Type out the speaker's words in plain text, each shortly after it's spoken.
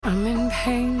I'm in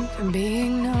pain from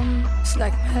being numb. It's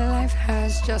like my life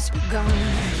has just begun.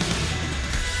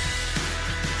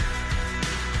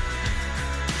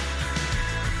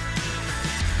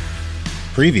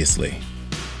 Previously,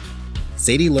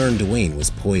 Sadie learned Dwayne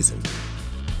was poisoned.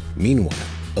 Meanwhile,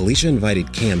 Alicia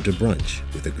invited Cam to brunch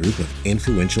with a group of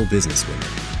influential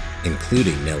businesswomen,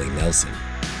 including Nellie Nelson,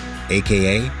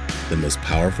 aka the most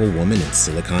powerful woman in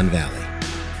Silicon Valley.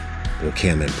 Will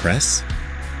Cam impress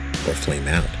or flame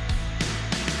out?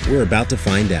 We're about to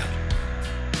find out.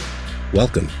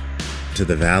 Welcome to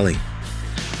the Valley.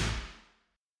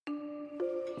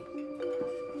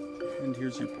 And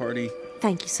here's your party.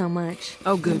 Thank you so much.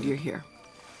 Oh, good, you're here.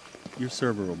 Your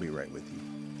server will be right with you.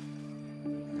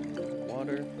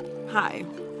 Water. Hi.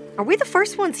 Are we the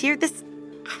first ones here? This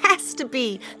has to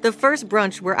be the first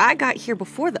brunch where I got here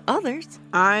before the others.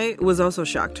 I was also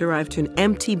shocked to arrive to an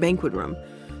empty banquet room,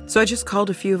 so I just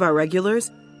called a few of our regulars.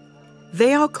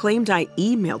 They all claimed I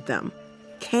emailed them,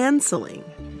 canceling.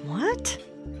 What?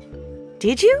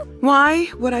 Did you? Why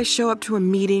would I show up to a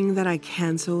meeting that I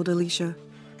canceled, Alicia?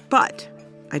 But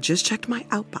I just checked my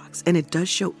outbox, and it does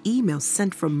show emails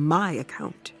sent from my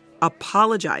account,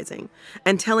 apologizing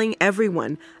and telling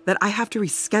everyone that I have to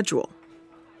reschedule.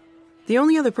 The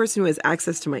only other person who has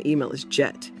access to my email is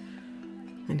Jet,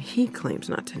 and he claims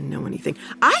not to know anything.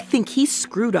 I think he's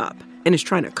screwed up and is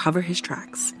trying to cover his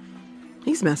tracks.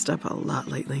 He's messed up a lot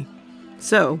lately.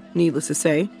 So, needless to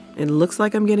say, it looks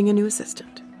like I'm getting a new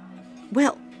assistant.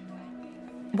 Well,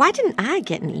 why didn't I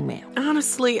get an email?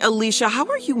 Honestly, Alicia, how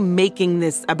are you making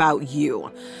this about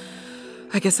you?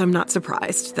 I guess I'm not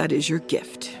surprised. That is your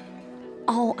gift.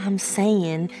 All I'm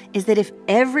saying is that if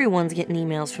everyone's getting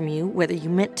emails from you, whether you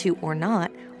meant to or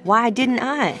not, why didn't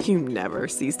I? You never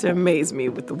cease to amaze me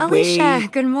with the Alicia,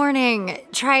 good morning.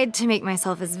 Tried to make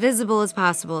myself as visible as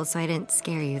possible so I didn't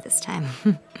scare you this time.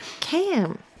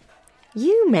 Cam,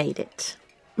 you made it.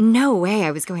 No way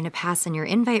I was going to pass on your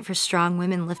invite for strong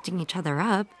women lifting each other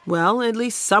up. Well, at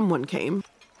least someone came.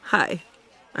 Hi,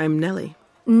 I'm Nellie.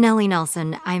 Nellie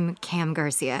Nelson, I'm Cam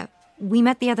Garcia. We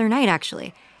met the other night,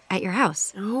 actually, at your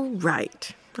house. Oh,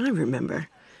 right. I remember.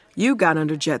 You got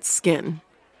under Jet's skin.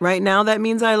 Right now, that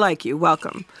means I like you.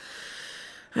 Welcome.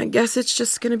 I guess it's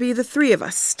just gonna be the three of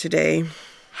us today.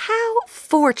 How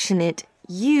fortunate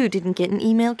you didn't get an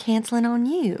email canceling on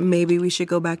you. Maybe we should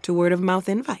go back to word-of-mouth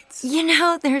invites. You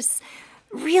know, there's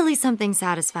really something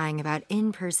satisfying about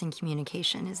in-person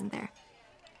communication, isn't there?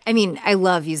 I mean, I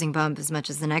love using Bump as much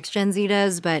as the next Gen Z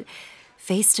does, but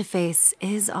face-to-face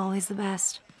is always the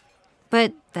best.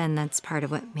 But then that's part of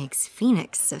what makes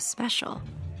Phoenix so special,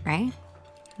 right?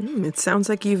 It sounds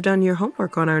like you've done your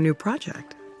homework on our new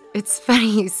project. It's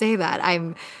funny you say that.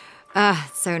 I'm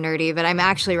so nerdy, but I'm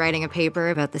actually writing a paper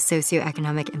about the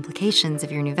socioeconomic implications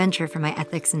of your new venture for my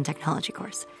ethics and technology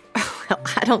course. Well,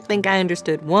 I don't think I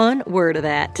understood one word of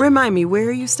that. Remind me, where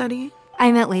are you studying?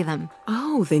 I'm at Latham.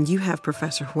 Oh, then you have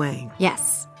Professor Huang.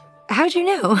 Yes. How'd you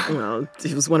know? Well,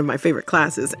 it was one of my favorite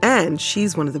classes, and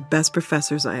she's one of the best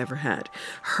professors I ever had.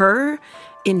 Her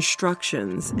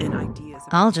instructions and ideas.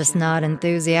 I'll just nod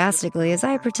enthusiastically as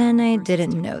I pretend I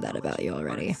didn't know that about you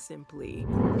already. Simply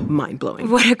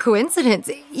mind-blowing. What a coincidence.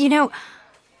 You know,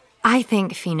 I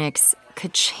think Phoenix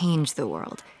could change the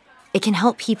world. It can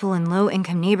help people in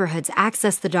low-income neighborhoods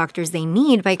access the doctors they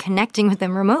need by connecting with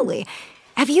them remotely.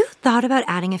 Have you thought about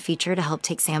adding a feature to help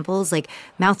take samples like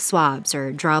mouth swabs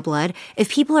or draw blood? If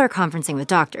people are conferencing with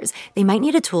doctors, they might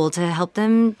need a tool to help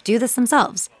them do this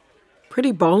themselves.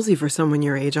 Pretty ballsy for someone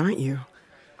your age, aren't you?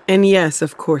 And yes,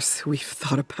 of course, we've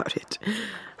thought about it.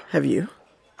 Have you?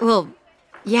 Well,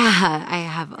 yeah, I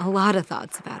have a lot of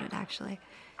thoughts about it, actually.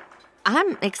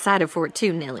 I'm excited for it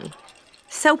too, Nellie.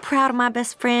 So proud of my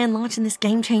best friend launching this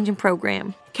game-changing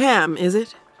program. Cam, is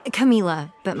it?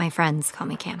 Camila, but my friends call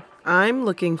me Cam. I'm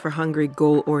looking for hungry,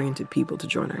 goal-oriented people to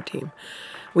join our team.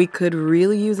 We could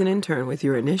really use an intern with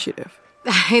your initiative.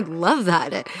 I'd love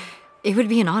that. It would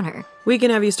be an honor. We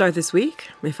can have you start this week,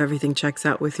 if everything checks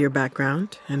out with your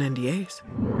background and NDAs.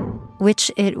 Which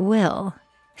it will,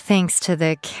 thanks to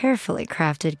the carefully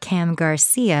crafted Cam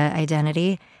Garcia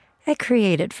identity I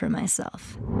created for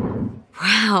myself.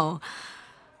 Wow.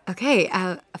 Okay,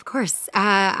 of course.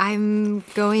 I'm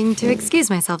going to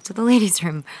excuse myself to the ladies'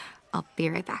 room. I'll be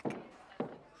right back.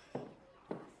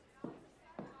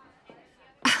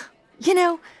 You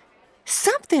know,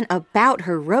 something about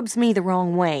her rubs me the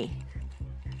wrong way.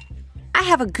 I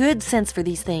have a good sense for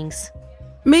these things.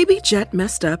 Maybe Jet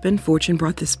messed up and Fortune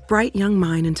brought this bright young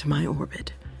mind into my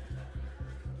orbit.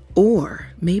 Or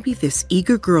maybe this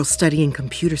eager girl studying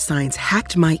computer science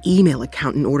hacked my email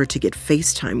account in order to get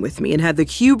FaceTime with me and had the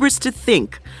hubris to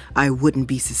think I wouldn't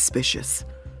be suspicious.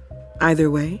 Either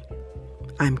way,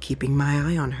 I'm keeping my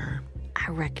eye on her. I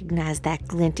recognize that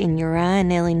glint in your eye,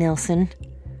 Nellie Nelson.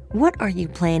 What are you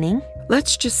planning?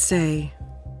 Let's just say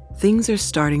things are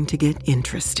starting to get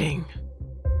interesting.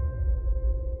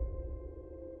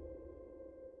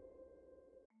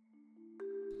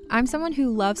 I'm someone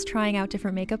who loves trying out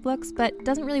different makeup looks, but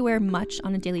doesn't really wear much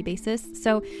on a daily basis,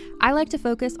 so I like to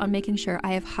focus on making sure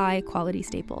I have high quality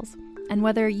staples. And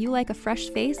whether you like a fresh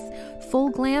face, full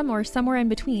glam, or somewhere in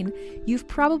between, you've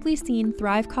probably seen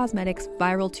Thrive Causemetics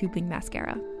Viral Tubing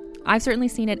Mascara. I've certainly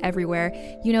seen it everywhere.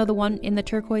 You know, the one in the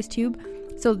turquoise tube?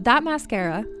 So that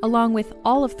mascara, along with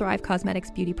all of Thrive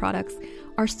Causemetics beauty products,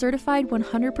 are certified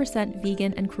 100%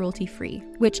 vegan and cruelty-free,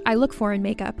 which I look for in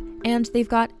makeup, and they've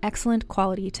got excellent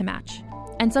quality to match.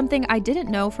 And something I didn't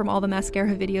know from all the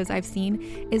mascara videos I've seen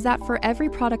is that for every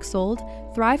product sold,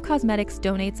 Thrive Causemetics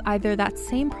donates either that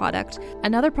same product,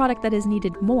 another product that is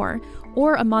needed more,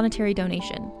 or a monetary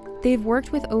donation. They've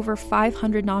worked with over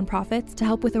 500 nonprofits to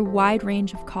help with a wide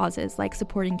range of causes like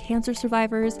supporting cancer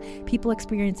survivors, people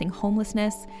experiencing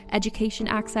homelessness, education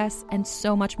access, and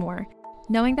so much more.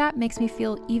 Knowing that makes me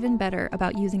feel even better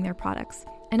about using their products.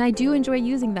 And I do enjoy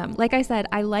using them. Like I said,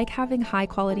 I like having high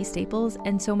quality staples,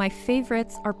 and so my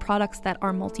favorites are products that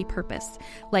are multi-purpose,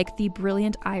 like the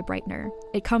Brilliant Eye Brightener.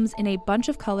 It comes in a bunch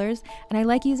of colors, and I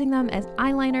like using them as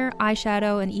eyeliner,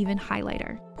 eyeshadow, and even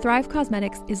highlighter. Thrive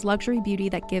Causemetics is luxury beauty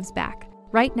that gives back.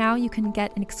 Right now, you can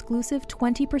get an exclusive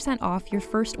 20% off your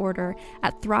first order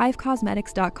at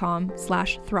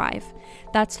thrivecausemetics.com/thrive.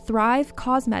 That's Thrive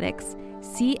Causemetics,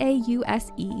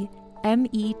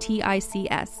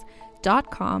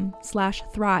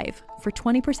 CAUSEMETICS.com/thrive for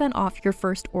 20% off your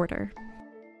first order.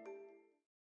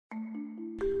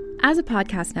 As a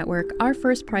podcast network, our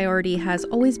first priority has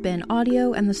always been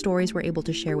audio and the stories we're able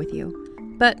to share with you.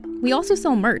 But we also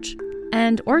sell merch,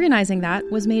 and organizing that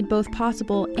was made both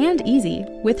possible and easy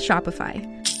with Shopify.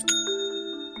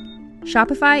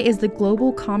 Shopify is the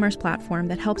global commerce platform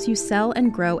that helps you sell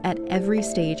and grow at every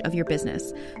stage of your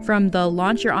business, from the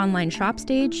launch your online shop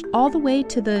stage all the way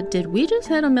to the did we just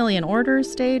hit 1 million orders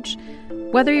stage.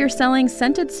 Whether you're selling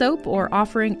scented soap or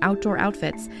offering outdoor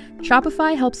outfits,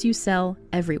 Shopify helps you sell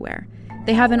everywhere.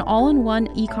 They have an all-in-one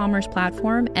e-commerce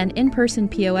platform and in-person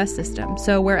POS system,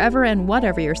 so wherever and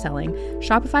whatever you're selling,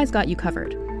 Shopify's got you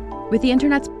covered. With the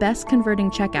internet's best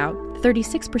converting checkout,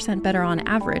 36% better on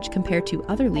average compared to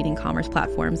other leading commerce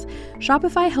platforms,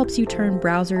 Shopify helps you turn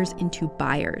browsers into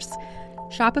buyers.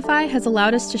 Shopify has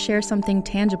allowed us to share something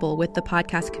tangible with the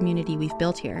podcast community we've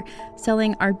built here,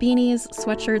 selling our beanies,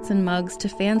 sweatshirts, and mugs to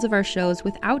fans of our shows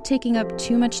without taking up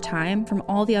too much time from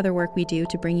all the other work we do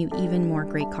to bring you even more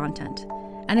great content.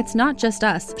 And it's not just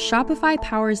us. Shopify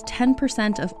powers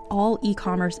 10% of all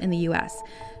e-commerce in the US.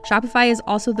 Shopify is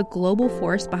also the global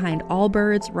force behind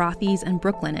Allbirds, Rothy's, and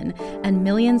Brooklinen, and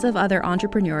millions of other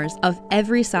entrepreneurs of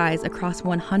every size across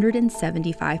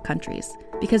 175 countries.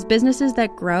 Because businesses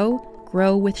that grow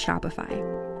with Shopify.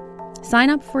 Sign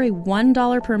up for a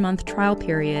 $1 per month trial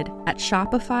period at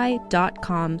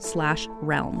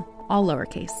shopify.com/realm, all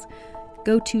lowercase.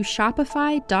 Go to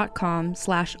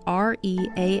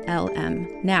shopify.com/REALM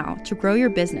now to grow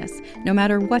your business, no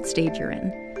matter what stage you're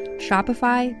in.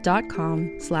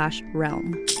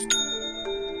 Shopify.com/realm.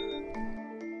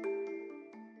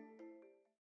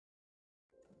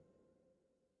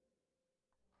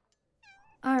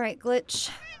 All right, Glitch.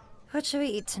 What should we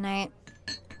eat tonight?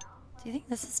 Do you think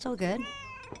this is still good?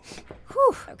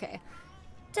 Whew, okay.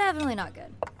 Definitely not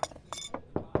good.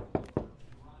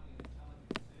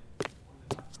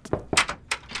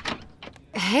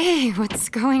 Hey, what's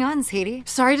going on, Sadie?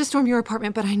 Sorry to storm your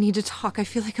apartment, but I need to talk. I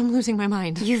feel like I'm losing my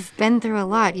mind. You've been through a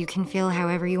lot. You can feel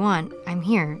however you want. I'm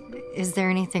here. Is there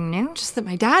anything new? Just that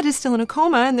my dad is still in a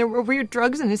coma and there were weird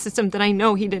drugs in his system that I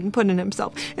know he didn't put in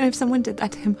himself. And if someone did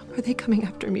that to him, are they coming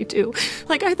after me too?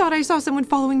 Like, I thought I saw someone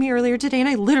following me earlier today and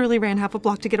I literally ran half a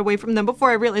block to get away from them before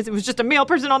I realized it was just a male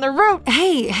person on their route.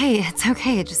 Hey, it's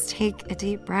okay. Just take a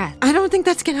deep breath. I don't think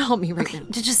that's gonna help me right now.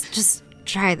 Just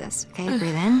try this, okay?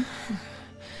 Breathe in.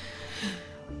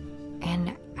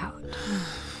 And out.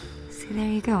 See, there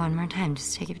you go. One more time.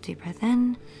 Just take a deep breath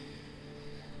in.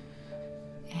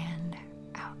 And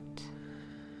out.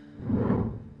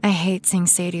 I hate seeing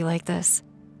Sadie like this.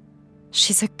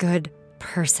 She's a good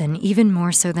person, even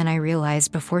more so than I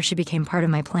realized before she became part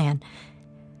of my plan.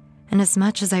 And as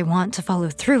much as I want to follow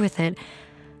through with it,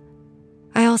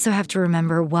 I also have to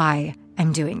remember why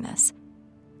I'm doing this.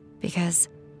 Because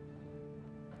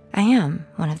I am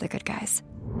one of the good guys.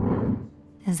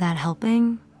 Is that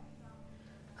helping?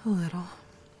 A little.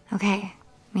 Okay,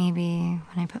 maybe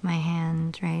when I put my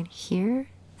hand right here,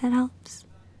 that helps?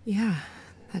 Yeah,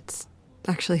 that's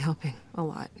actually helping a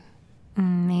lot.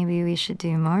 Maybe we should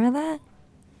do more of that?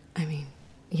 I mean,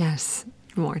 yes,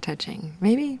 more touching.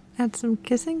 Maybe add some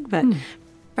kissing, but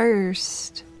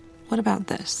first, what about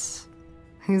this?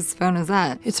 Whose phone is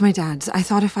that? It's my dad's. I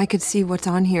thought if I could see what's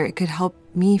on here, it could help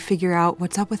me figure out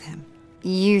what's up with him.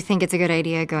 You think it's a good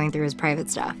idea going through his private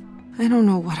stuff? I don't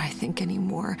know what I think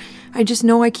anymore. I just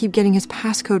know I keep getting his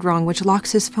passcode wrong, which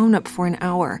locks his phone up for an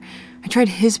hour. I tried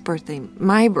his birthday,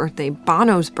 my birthday,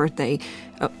 Bono's birthday.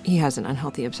 Oh, he has an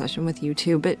unhealthy obsession with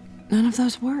U2, but none of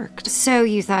those worked. So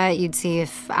you thought you'd see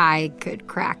if I could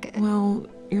crack it? Well,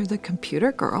 you're the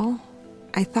computer girl.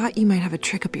 I thought you might have a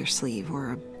trick up your sleeve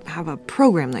or have a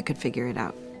program that could figure it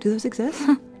out. Do those exist?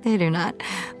 They do not,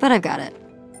 but I've got it.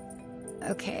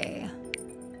 Okay,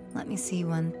 let me see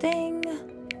one thing.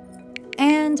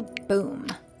 And boom.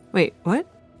 Wait, what?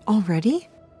 Already?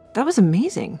 That was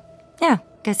amazing. Yeah,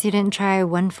 guess you didn't try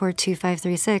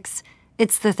 142536.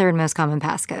 It's the third most common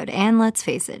passcode, and let's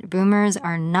face it, boomers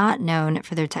are not known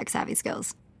for their tech-savvy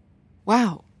skills.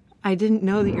 Wow. I didn't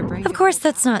know that your brain... Of course,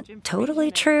 that's not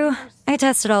totally true. I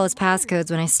tested all his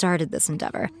passcodes when I started this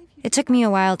endeavor. It took me a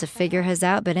while to figure his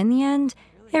out, but in the end,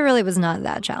 it really was not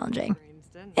that challenging.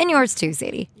 And yours too,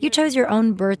 Sadie. You chose your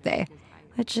own birthday,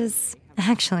 which is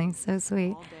actually so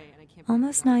sweet.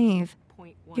 Almost naive.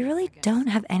 You really don't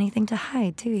have anything to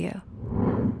hide, do you?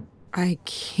 I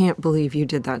can't believe you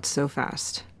did that so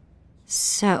fast.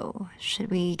 So,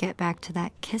 should we get back to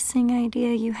that kissing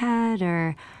idea you had,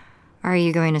 or are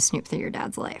you going to snoop through your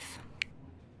dad's life?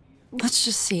 Let's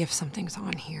just see if something's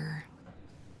on here.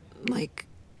 Like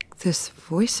this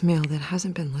voicemail that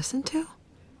hasn't been listened to?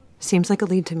 Seems like a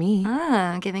lead to me.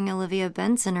 Giving Olivia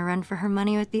Benson a run for her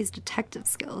money with these detective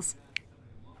skills.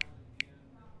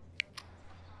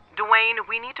 Dwayne,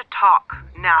 we need to talk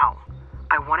now.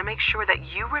 I want to make sure that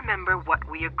you remember what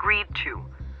we agreed to.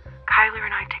 Kyler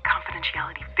and I take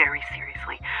confidentiality very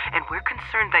seriously, and we're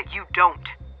concerned that you don't.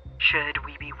 Should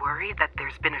we be worried that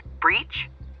there's been a breach?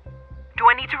 Do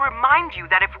I need to remind you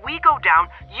that if we go down,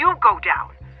 you go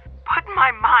down? Put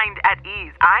my mind at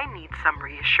ease. I need some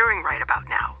reassuring right about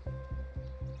now.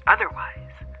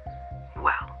 Otherwise,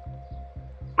 well,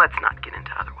 let's not get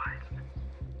into otherwise.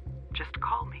 Just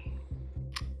call me.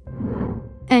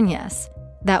 And yes,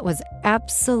 that was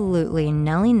absolutely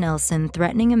Nellie Nelson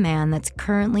threatening a man that's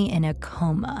currently in a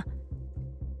coma.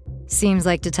 Seems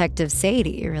like Detective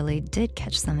Sadie really did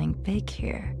catch something big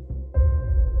here.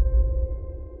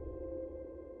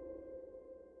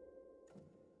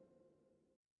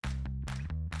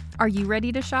 Are you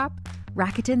ready to shop?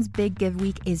 Rakuten's Big Give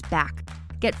Week is back.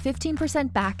 Get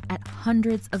 15% back at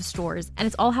hundreds of stores, and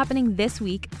it's all happening this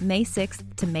week, May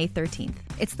 6th to May 13th.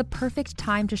 It's the perfect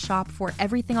time to shop for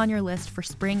everything on your list for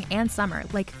spring and summer,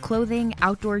 like clothing,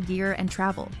 outdoor gear, and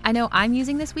travel. I know I'm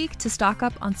using this week to stock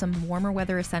up on some warmer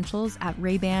weather essentials at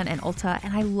Ray-Ban and Ulta,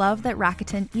 and I love that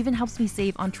Rakuten even helps me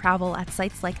save on travel at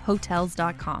sites like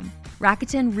Hotels.com.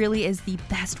 Rakuten really is the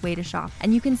best way to shop,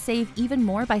 and you can save even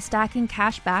more by stacking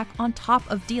cash back on top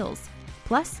of deals.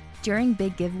 Plus, during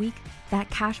Big Give Week, that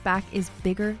cash back is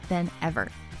bigger than ever.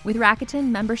 With Rakuten,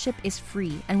 membership is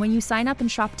free, and when you sign up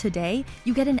and shop today,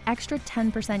 you get an extra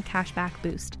 10% cash back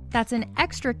boost. That's an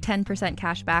extra 10%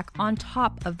 cash back on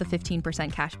top of the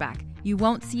 15% cash back. You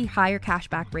won't see higher cash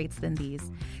back rates than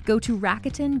these. Go to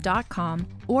Rakuten.com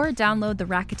or download the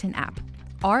Rakuten app.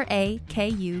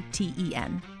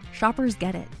 Rakuten. Shoppers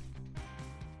get it.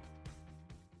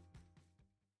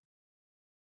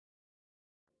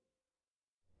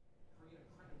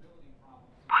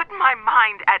 Put my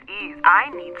mind at ease. I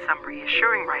need some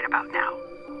reassuring right about now.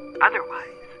 Otherwise,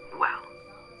 well,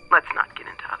 let's not get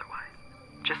into otherwise.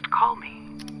 Just call me.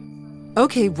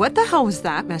 Okay, what the hell was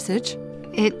that message?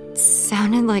 It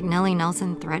sounded like Nellie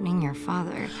Nelson threatening your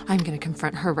father. I'm gonna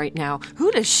confront her right now.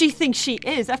 Who does she think she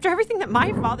is after everything that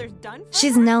my father's done for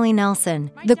She's her? Nellie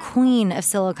Nelson, the queen of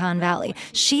Silicon Valley.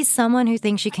 She's someone who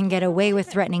thinks she can get away with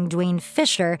threatening Dwayne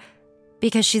Fisher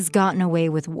because she's gotten away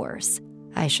with worse.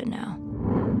 I should know.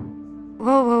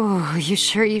 Whoa, you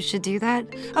sure you should do that?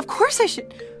 Of course I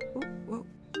should. Whoa.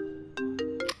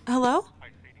 Hello?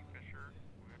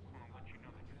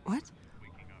 What?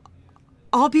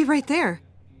 I'll be right there.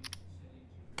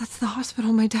 That's the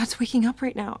hospital. My dad's waking up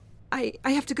right now. I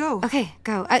have to go. Okay,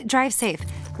 go. Drive safe.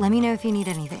 Let me know if you need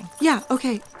anything. Yeah,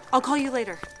 okay. I'll call you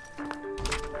later.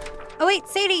 Oh wait,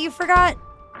 Sadie, you forgot.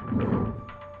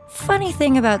 Funny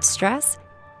thing about stress,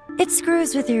 it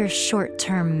screws with your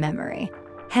short-term memory.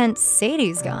 Hence,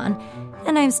 Sadie's gone,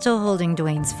 and I'm still holding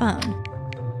Dwayne's phone.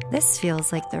 This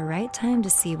feels like the right time to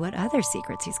see what other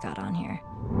secrets he's got on here.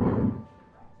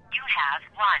 You have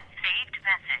one saved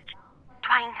message.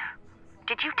 Dwayne,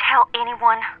 did you tell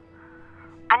anyone?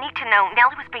 I need to know.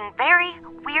 Nellie was being very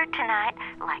weird tonight,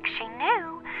 like she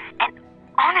knew. And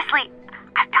honestly,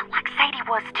 I felt like Sadie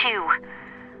was too.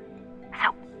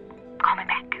 So, call me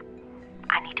back.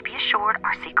 I need to be assured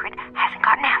our secret hasn't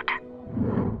gotten out.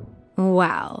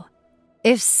 Wow.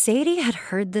 If Sadie had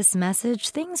heard this message,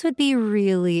 things would be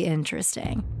really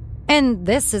interesting. And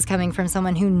this is coming from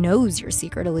someone who knows your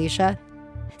secret, Alicia.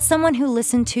 Someone who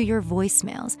listened to your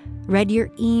voicemails, read your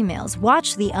emails,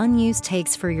 watched the unused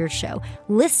takes for your show,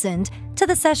 listened to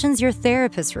the sessions your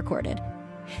therapist recorded.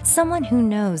 Someone who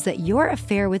knows that your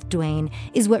affair with Dwayne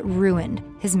is what ruined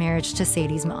his marriage to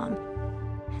Sadie's mom.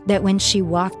 That when she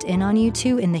walked in on you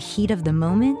two in the heat of the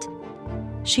moment,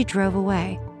 she drove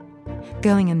away,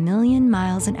 going 1,000,000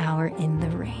 miles an hour in the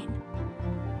rain.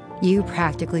 You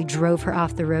practically drove her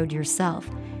off the road yourself,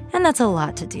 and that's a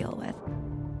lot to deal with.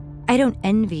 I don't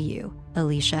envy you,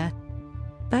 Alicia,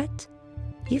 but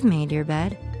you've made your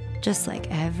bed, just like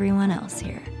everyone else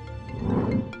here.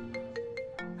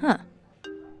 Huh.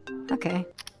 Okay.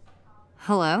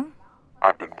 Hello?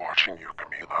 I've been watching you,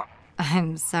 Camila.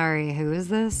 I'm sorry, who is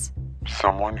this?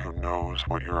 Someone who knows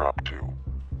what you're up to.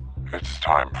 It's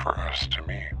time for us to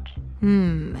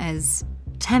meet. As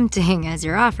tempting as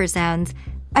your offer sounds,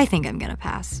 I think I'm gonna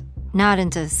pass. Not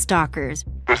into stalkers.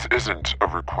 This isn't a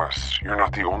request. You're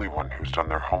not the only one who's done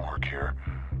their homework here.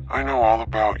 I know all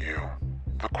about you.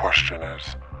 The question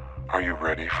is, are you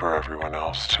ready for everyone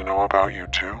else to know about you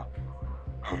too?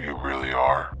 Who you really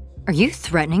are? Are you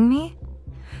threatening me?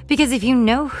 Because if you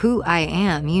know who I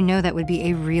am, you know that would be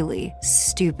a really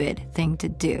stupid thing to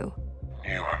do.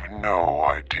 You have no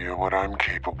idea what I'm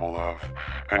capable of,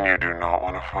 and you do not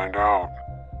want to find out.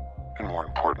 And more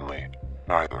importantly,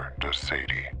 neither does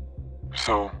Sadie.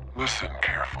 So listen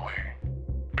carefully,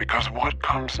 because what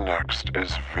comes next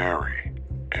is very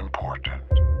important.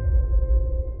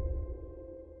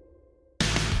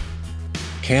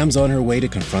 Cam's on her way to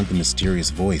confront the mysterious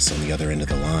voice on the other end of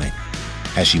the line.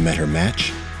 Has she met her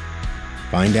match?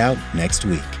 Find out next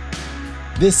week.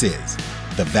 This is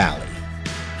The Valley.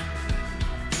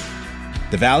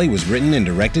 The Valley was written and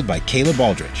directed by Caleb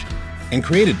Aldrich and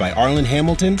created by Arlen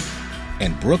Hamilton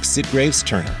and Brooke Sitgraves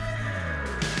Turner.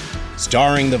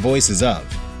 Starring the voices of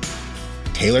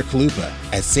Taylor Kalupa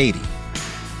as Sadie,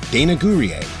 Dana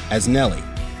Gourier as Nellie,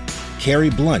 Carrie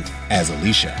Blunt as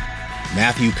Alicia,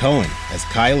 Matthew Cohen as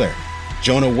Kyler,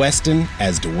 Jonah Weston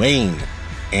as Dwayne,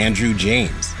 Andrew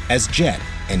James as Jet,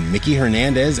 and Mickey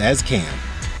Hernandez as Cam.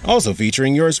 Also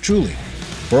featuring yours truly,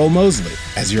 Burl Mosley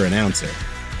as your announcer.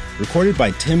 Recorded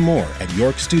by Tim Moore at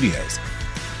York Studios.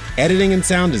 Editing and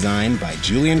sound design by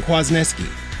Julian Kwasniewski.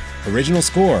 Original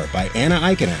score by Anna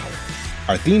Eichenauer.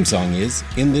 Our theme song is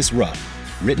In This Rough,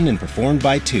 written and performed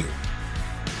by Two.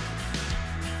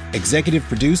 Executive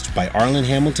produced by Arlen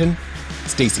Hamilton,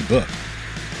 Stacy Book,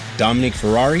 Dominique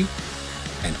Ferrari,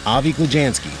 and Avi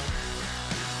Glajansky.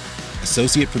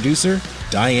 Associate producer,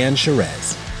 Diane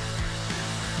Charez.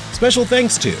 Special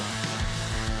thanks to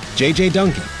J.J.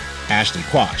 Duncan, Ashley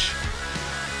Quash,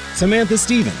 Samantha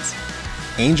Stevens,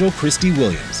 Angel Christie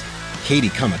Williams, Katie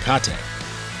Kamakate,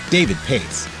 David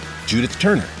Pace, Judith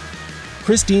Turner,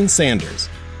 Christine Sanders,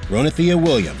 Ronathea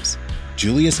Williams,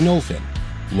 Julius Nolfin,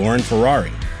 Lauren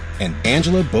Ferrari, and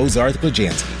Angela Bozarth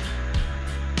Glajansky.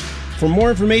 For more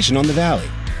information on The Valley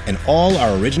and all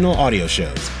our original audio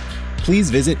shows,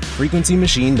 please visit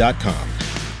frequencymachine.com.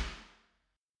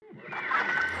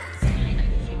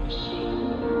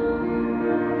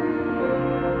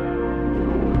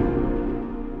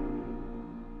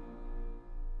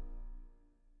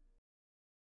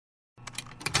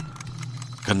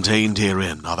 Contained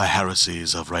herein are the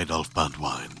heresies of Radolf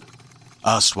Burntwine,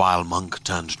 erstwhile monk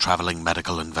turned traveling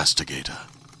medical investigator.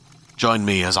 Join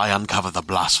me as I uncover the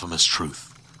blasphemous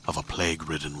truth of a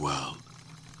plague-ridden world,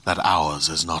 that ours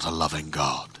is not a loving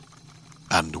God,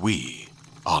 and we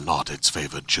are not its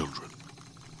favored children.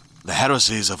 The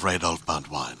heresies of Radolf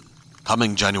Burntwine,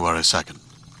 coming January 2nd,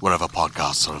 wherever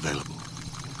podcasts are available.